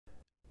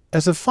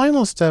As a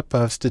final step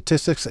of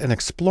statistics and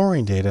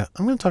exploring data,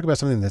 I'm going to talk about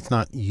something that's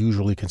not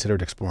usually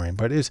considered exploring,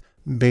 but is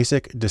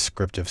basic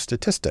descriptive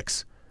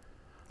statistics.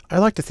 I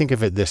like to think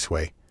of it this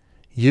way.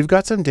 You've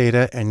got some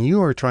data and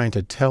you are trying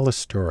to tell a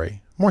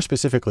story. More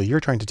specifically, you're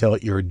trying to tell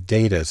your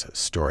data's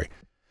story.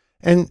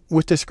 And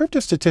with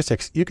descriptive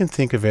statistics, you can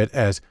think of it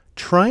as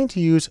trying to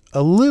use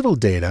a little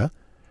data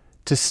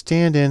to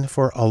stand in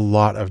for a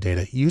lot of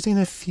data, using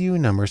a few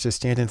numbers to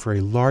stand in for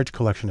a large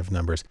collection of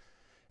numbers.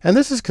 And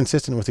this is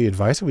consistent with the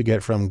advice that we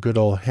get from good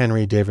old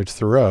Henry David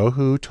Thoreau,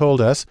 who told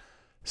us,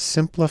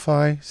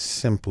 simplify,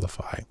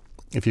 simplify.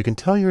 If you can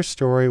tell your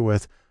story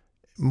with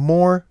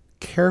more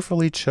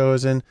carefully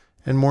chosen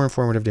and more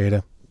informative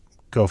data,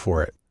 go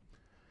for it.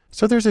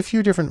 So there's a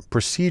few different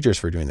procedures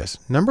for doing this.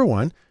 Number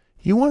one,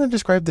 you want to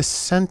describe the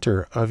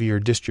center of your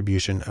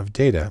distribution of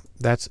data.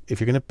 That's if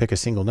you're going to pick a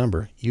single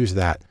number, use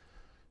that.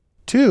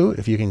 Two,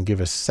 if you can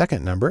give a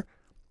second number,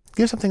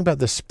 give something about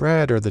the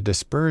spread or the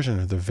dispersion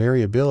or the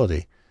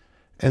variability.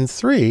 And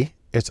three,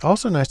 it's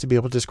also nice to be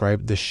able to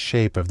describe the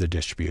shape of the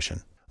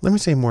distribution. Let me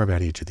say more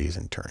about each of these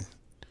in turn.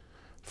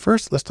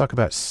 First, let's talk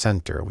about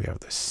center. We have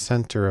the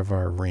center of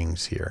our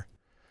rings here.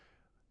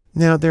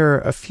 Now, there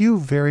are a few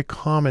very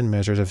common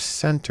measures of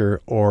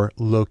center or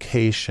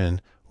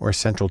location or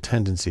central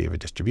tendency of a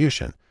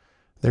distribution.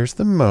 There's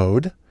the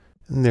mode,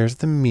 and there's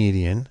the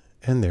median,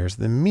 and there's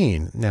the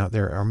mean. Now,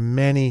 there are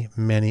many,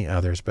 many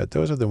others, but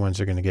those are the ones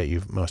that are going to get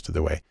you most of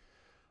the way.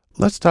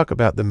 Let's talk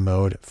about the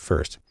mode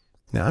first.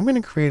 Now, I'm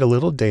going to create a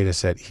little data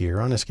set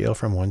here on a scale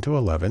from 1 to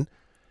 11,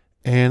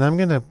 and I'm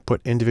going to put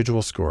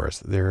individual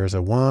scores. There is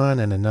a 1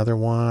 and another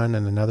 1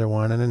 and another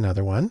 1 and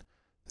another 1.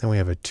 Then we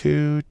have a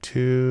 2,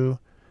 2.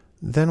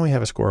 Then we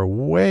have a score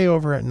way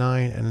over at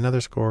 9 and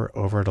another score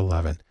over at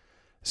 11.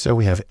 So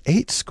we have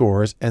 8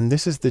 scores, and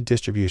this is the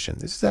distribution.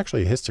 This is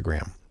actually a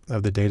histogram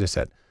of the data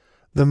set.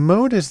 The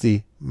mode is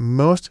the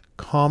most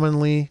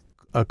commonly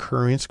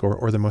occurring score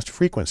or the most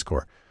frequent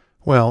score.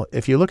 Well,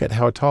 if you look at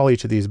how tall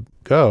each of these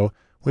go,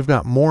 we've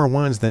got more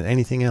ones than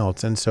anything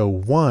else. And so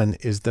 1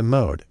 is the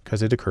mode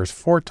because it occurs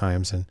 4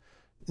 times and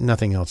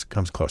nothing else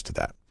comes close to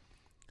that.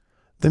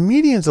 The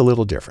median is a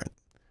little different.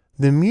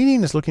 The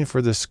median is looking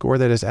for the score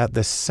that is at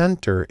the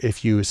center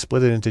if you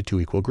split it into 2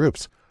 equal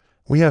groups.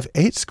 We have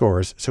 8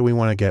 scores, so we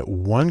want to get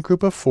one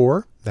group of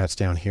 4, that's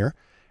down here.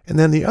 And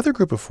then the other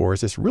group of 4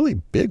 is this really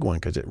big one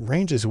because it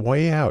ranges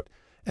way out.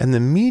 And the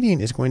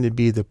median is going to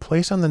be the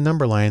place on the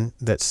number line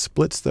that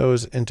splits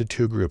those into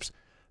 2 groups.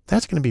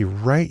 That's going to be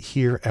right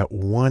here at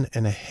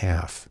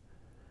 1.5.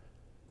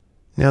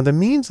 Now the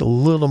mean's a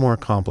little more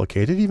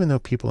complicated, even though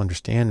people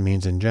understand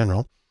means in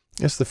general.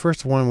 It's the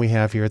first one we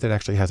have here that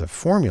actually has a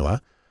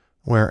formula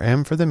where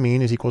m for the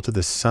mean is equal to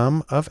the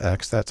sum of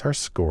x, that's our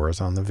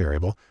scores on the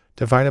variable,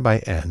 divided by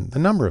n, the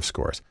number of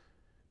scores.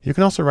 You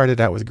can also write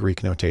it out with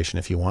Greek notation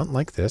if you want,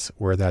 like this,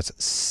 where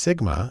that's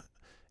sigma,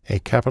 a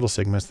capital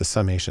sigma is the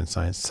summation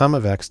sign, sum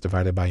of x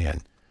divided by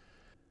n.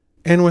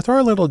 And with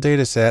our little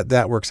data set,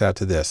 that works out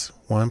to this.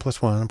 1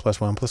 plus 1 plus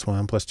 1 plus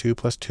 1 plus 2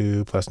 plus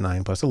 2 plus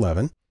 9 plus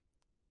 11.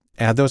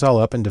 Add those all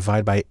up and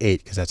divide by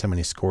 8 because that's how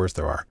many scores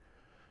there are.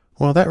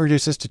 Well, that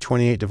reduces to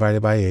 28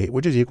 divided by 8,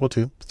 which is equal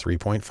to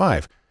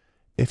 3.5.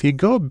 If you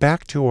go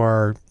back to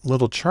our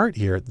little chart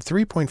here, the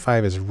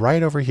 3.5 is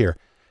right over here.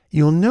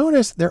 You'll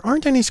notice there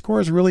aren't any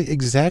scores really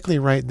exactly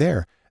right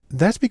there.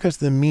 That's because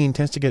the mean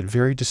tends to get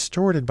very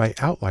distorted by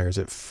outliers.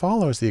 It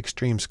follows the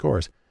extreme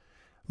scores.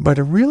 But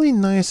a really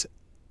nice,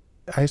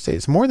 I say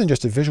it's more than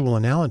just a visual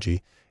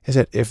analogy, is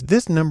that if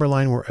this number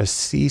line were a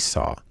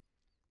seesaw,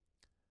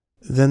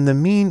 then the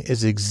mean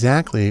is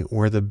exactly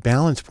where the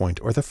balance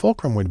point or the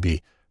fulcrum would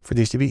be for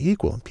these to be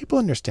equal. People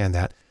understand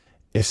that.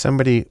 If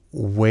somebody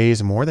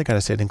weighs more, they got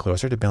to sit in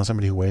closer to balance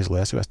somebody who weighs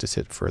less, who has to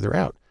sit further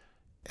out.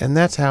 And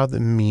that's how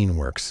the mean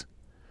works.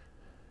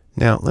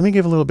 Now, let me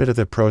give a little bit of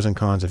the pros and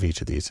cons of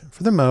each of these.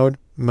 For the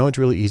mode's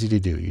really easy to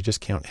do. You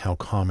just count how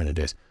common it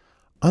is.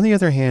 On the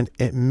other hand,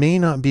 it may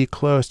not be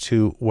close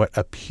to what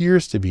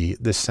appears to be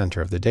the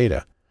center of the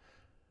data.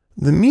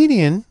 The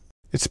median,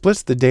 it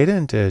splits the data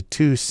into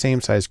 2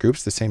 same-size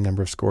groups, the same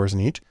number of scores in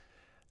each.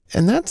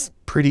 And that's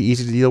pretty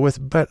easy to deal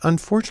with, but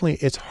unfortunately,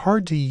 it's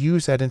hard to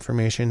use that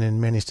information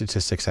in many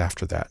statistics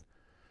after that.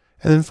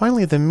 And then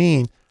finally, the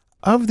mean.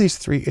 Of these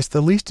 3, it's the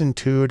least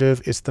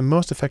intuitive, it's the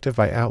most effective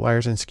by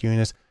outliers and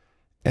skewness,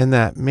 and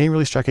that may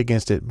really strike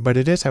against it, but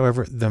it is,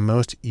 however, the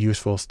most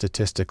useful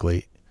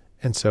statistically,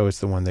 and so it's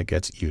the one that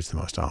gets used the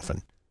most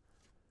often.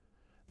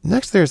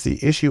 Next, there's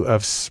the issue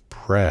of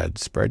spread.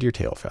 Spread your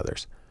tail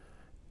feathers.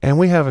 And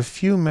we have a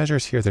few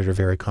measures here that are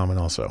very common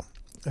also.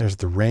 There's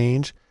the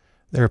range,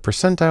 there are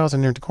percentiles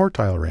and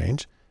interquartile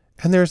range,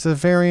 and there's the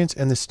variance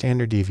and the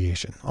standard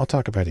deviation. I'll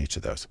talk about each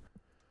of those.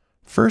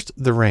 First,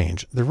 the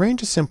range. The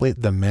range is simply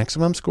the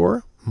maximum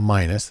score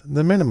minus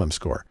the minimum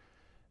score.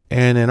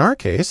 And in our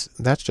case,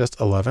 that's just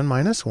 11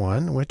 minus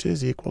 1, which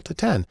is equal to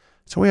 10.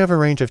 So we have a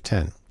range of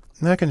 10.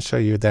 And I can show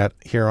you that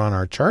here on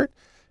our chart.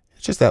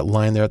 It's just that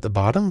line there at the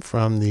bottom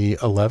from the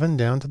 11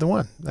 down to the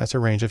 1. That's a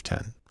range of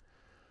 10.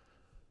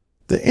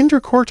 The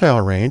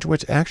interquartile range,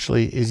 which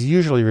actually is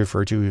usually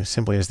referred to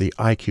simply as the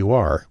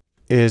IQR,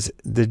 is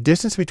the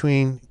distance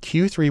between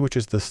Q3, which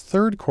is the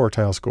third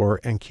quartile score,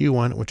 and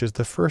Q1, which is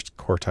the first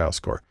quartile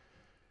score.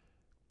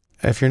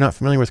 If you're not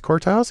familiar with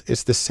quartiles,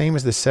 it's the same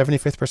as the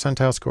 75th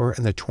percentile score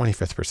and the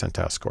 25th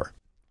percentile score.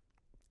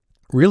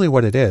 Really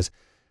what it is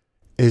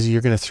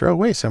you're going to throw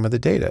away some of the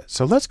data.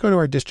 So let's go to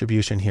our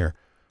distribution here.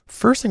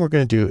 First thing we're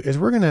going to do is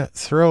we're going to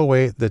throw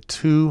away the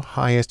two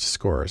highest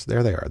scores.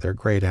 There they are. They're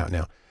grayed out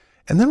now.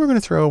 And then we're going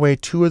to throw away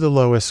two of the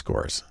lowest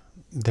scores.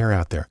 They're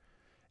out there.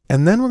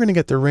 And then we're going to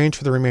get the range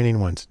for the remaining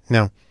ones.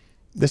 Now,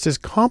 this is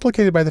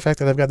complicated by the fact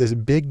that I've got this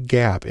big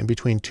gap in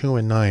between 2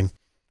 and 9.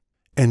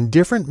 And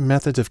different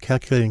methods of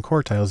calculating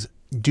quartiles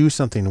do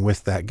something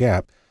with that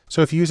gap.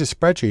 So if you use a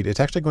spreadsheet, it's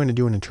actually going to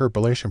do an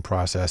interpolation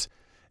process,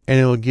 and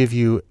it'll give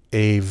you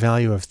a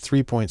value of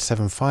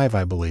 3.75,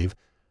 I believe,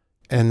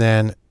 and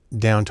then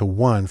down to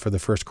 1 for the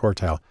first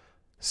quartile.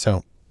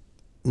 So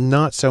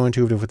not so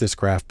intuitive with this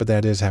graph, but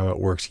that is how it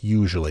works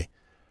usually.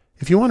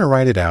 If you want to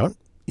write it out,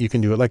 you can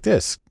do it like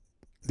this.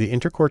 The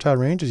interquartile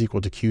range is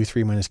equal to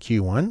Q3 minus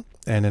Q1.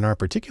 And in our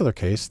particular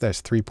case,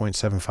 that's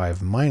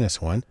 3.75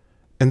 minus 1.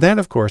 And that,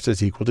 of course,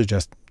 is equal to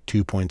just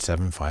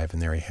 2.75.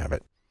 And there you have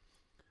it.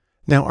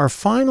 Now, our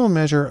final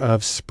measure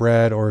of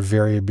spread or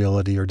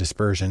variability or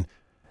dispersion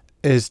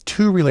is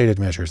two related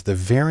measures, the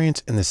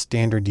variance and the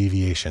standard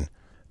deviation.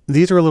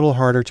 These are a little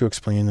harder to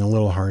explain and a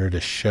little harder to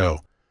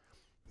show.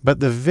 But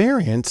the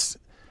variance,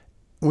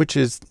 which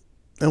is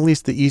at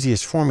least the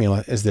easiest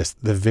formula, is this.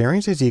 The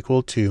variance is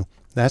equal to,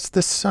 that's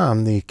the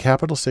sum, the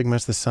capital sigma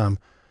is the sum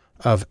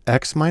of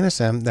x minus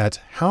m. That's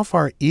how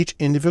far each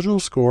individual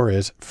score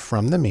is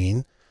from the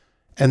mean.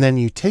 And then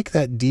you take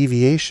that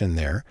deviation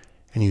there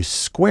and you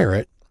square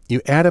it,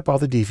 you add up all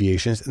the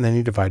deviations, and then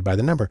you divide by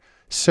the number.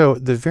 So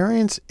the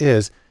variance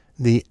is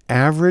the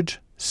average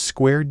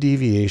squared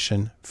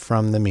deviation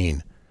from the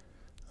mean.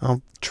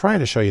 I'll try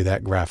to show you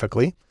that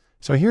graphically.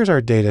 So here's our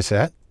data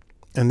set,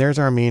 and there's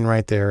our mean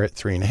right there at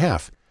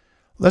 3.5.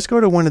 Let's go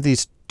to one of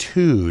these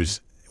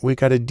 2's. We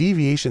got a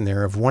deviation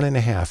there of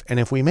 1.5. And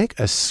if we make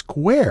a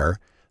square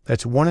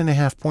that's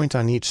 1.5 points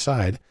on each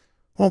side,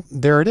 well,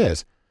 there it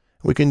is.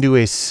 We can do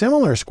a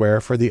similar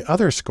square for the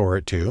other score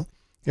at 2.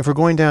 If we're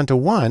going down to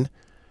 1,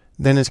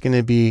 then it's going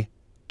to be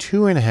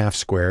 2.5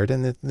 squared,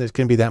 and it's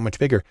going to be that much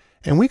bigger.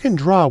 And we can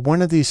draw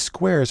one of these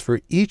squares for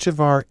each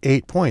of our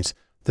 8 points.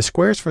 The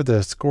squares for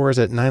the scores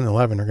at 9 and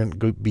 11 are going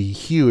to be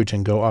huge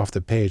and go off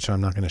the page, so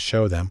I'm not going to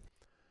show them.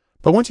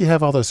 But once you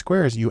have all those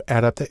squares, you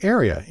add up the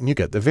area and you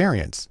get the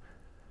variance.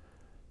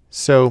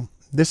 So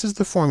this is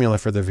the formula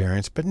for the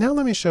variance, but now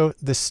let me show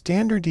the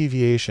standard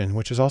deviation,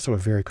 which is also a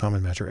very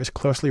common measure, is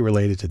closely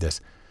related to this.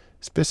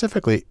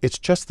 Specifically, it's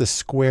just the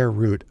square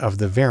root of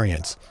the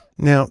variance.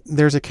 Now,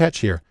 there's a catch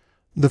here.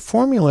 The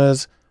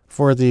formulas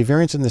for the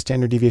variance and the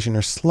standard deviation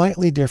are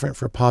slightly different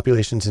for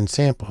populations and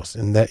samples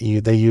in that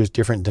they use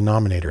different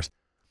denominators.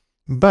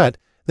 But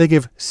they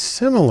give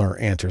similar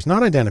answers,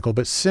 not identical,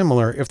 but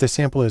similar if the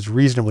sample is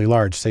reasonably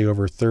large, say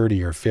over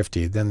 30 or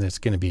 50, then it's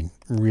going to be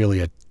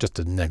really just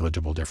a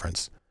negligible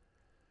difference.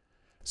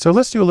 So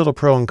let's do a little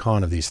pro and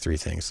con of these three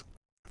things.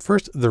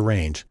 First, the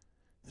range.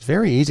 It's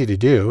very easy to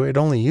do. It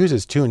only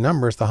uses two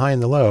numbers, the high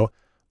and the low,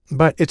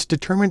 but it's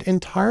determined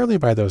entirely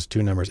by those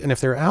two numbers. And if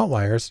they're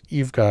outliers,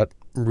 you've got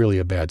really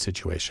a bad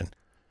situation.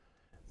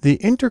 The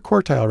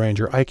interquartile range,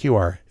 or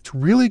IQR, it's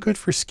really good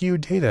for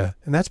skewed data,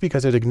 and that's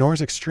because it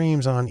ignores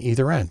extremes on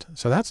either end.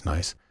 So that's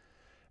nice.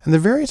 And the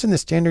variance and the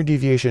standard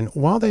deviation,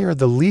 while they are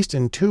the least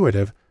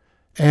intuitive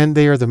and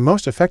they are the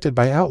most affected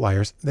by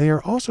outliers, they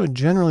are also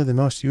generally the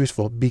most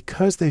useful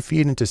because they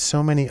feed into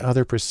so many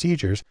other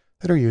procedures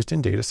that are used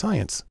in data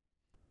science.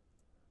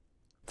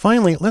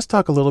 Finally, let's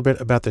talk a little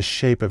bit about the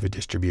shape of a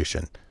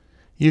distribution.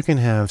 You can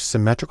have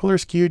symmetrical or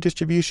skewed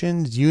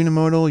distributions,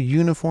 unimodal,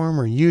 uniform,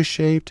 or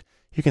U-shaped.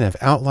 You can have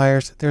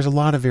outliers. There's a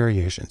lot of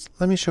variations.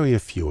 Let me show you a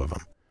few of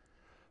them.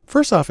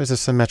 First off is a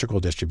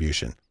symmetrical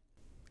distribution.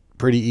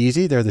 Pretty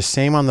easy. They're the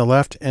same on the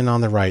left and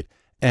on the right.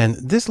 And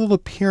this little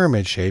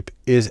pyramid shape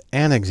is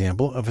an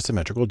example of a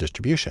symmetrical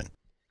distribution.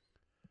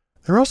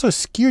 There are also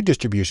skewed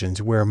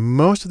distributions where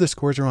most of the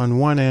scores are on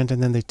one end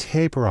and then they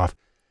taper off.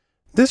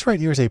 This right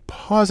here is a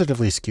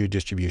positively skewed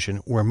distribution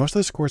where most of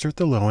the scores are at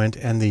the low end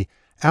and the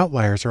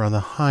outliers are on the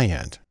high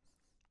end.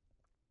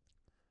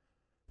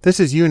 This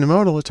is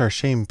unimodal. It's our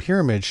same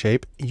pyramid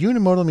shape.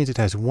 Unimodal means it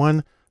has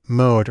one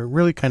mode, or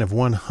really kind of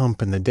one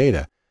hump in the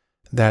data.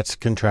 That's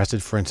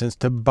contrasted, for instance,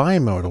 to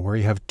bimodal, where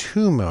you have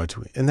two modes.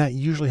 And that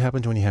usually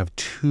happens when you have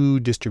two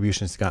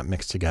distributions that got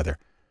mixed together.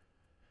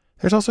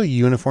 There's also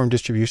uniform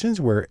distributions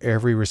where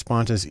every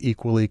response is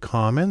equally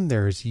common.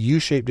 There's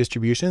U-shaped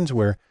distributions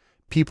where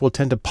people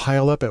tend to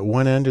pile up at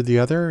one end or the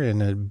other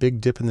and a big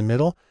dip in the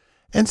middle.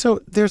 And so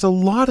there's a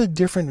lot of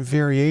different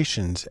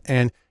variations,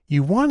 and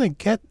you want to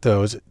get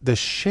the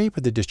shape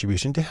of the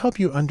distribution to help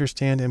you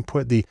understand and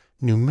put the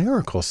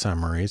numerical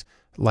summaries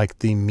like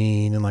the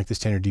mean and like the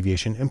standard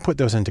deviation and put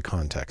those into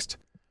context.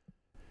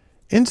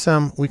 In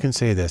sum, we can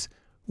say this.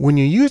 When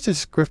you use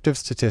descriptive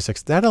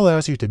statistics, that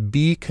allows you to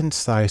be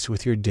concise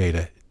with your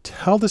data,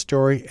 tell the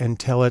story and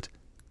tell it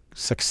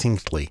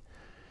succinctly.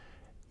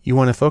 You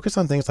want to focus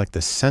on things like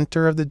the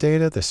center of the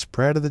data, the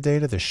spread of the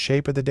data, the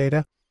shape of the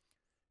data.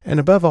 And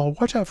above all,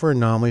 watch out for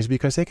anomalies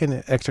because they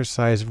can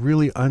exercise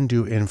really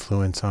undue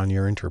influence on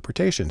your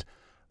interpretations.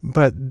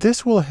 But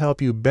this will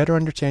help you better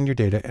understand your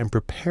data and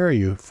prepare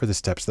you for the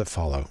steps that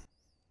follow.